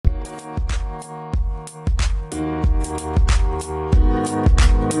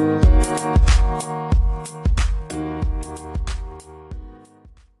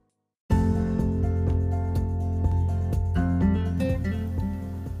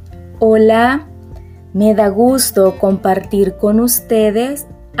Hola, me da gusto compartir con ustedes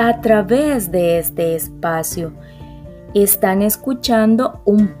a través de este espacio. Están escuchando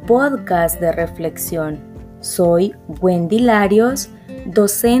un podcast de reflexión. Soy Wendy Larios,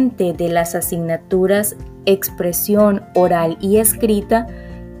 docente de las asignaturas Expresión oral y escrita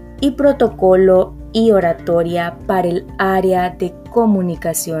y Protocolo y oratoria para el área de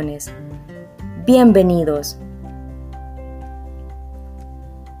comunicaciones. Bienvenidos.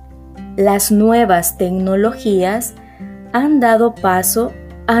 Las nuevas tecnologías han dado paso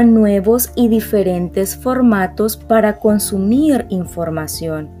a nuevos y diferentes formatos para consumir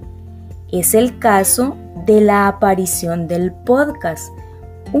información. Es el caso de la aparición del podcast,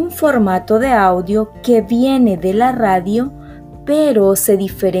 un formato de audio que viene de la radio, pero se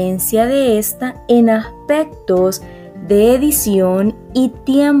diferencia de esta en aspectos de edición y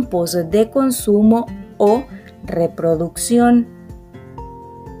tiempos de consumo o reproducción.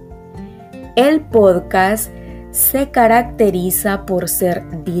 El podcast se caracteriza por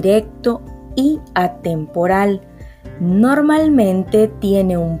ser directo y atemporal. Normalmente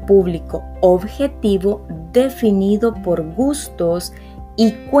tiene un público objetivo definido por gustos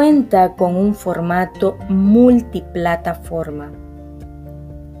y cuenta con un formato multiplataforma.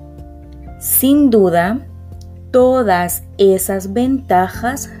 Sin duda, todas esas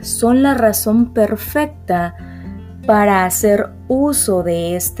ventajas son la razón perfecta para hacer uso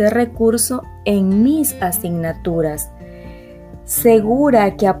de este recurso en mis asignaturas,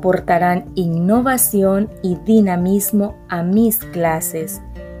 segura que aportarán innovación y dinamismo a mis clases.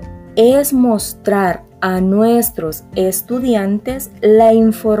 Es mostrar a nuestros estudiantes la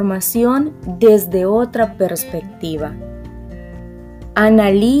información desde otra perspectiva.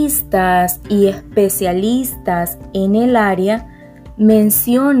 Analistas y especialistas en el área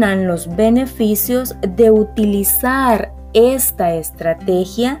mencionan los beneficios de utilizar esta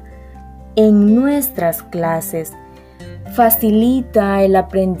estrategia en nuestras clases. Facilita el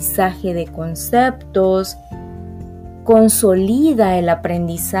aprendizaje de conceptos, consolida el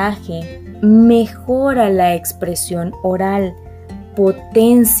aprendizaje, mejora la expresión oral,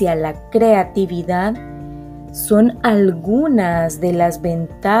 potencia la creatividad. Son algunas de las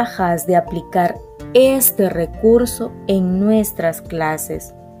ventajas de aplicar este recurso en nuestras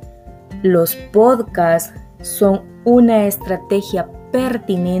clases. Los podcasts son una estrategia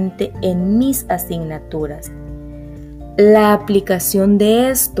pertinente en mis asignaturas. La aplicación de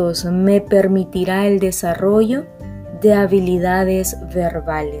estos me permitirá el desarrollo de habilidades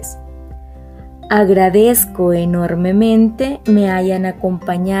verbales. Agradezco enormemente me hayan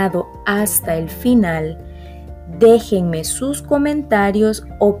acompañado hasta el final. Déjenme sus comentarios,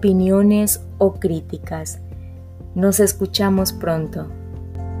 opiniones o críticas. Nos escuchamos pronto.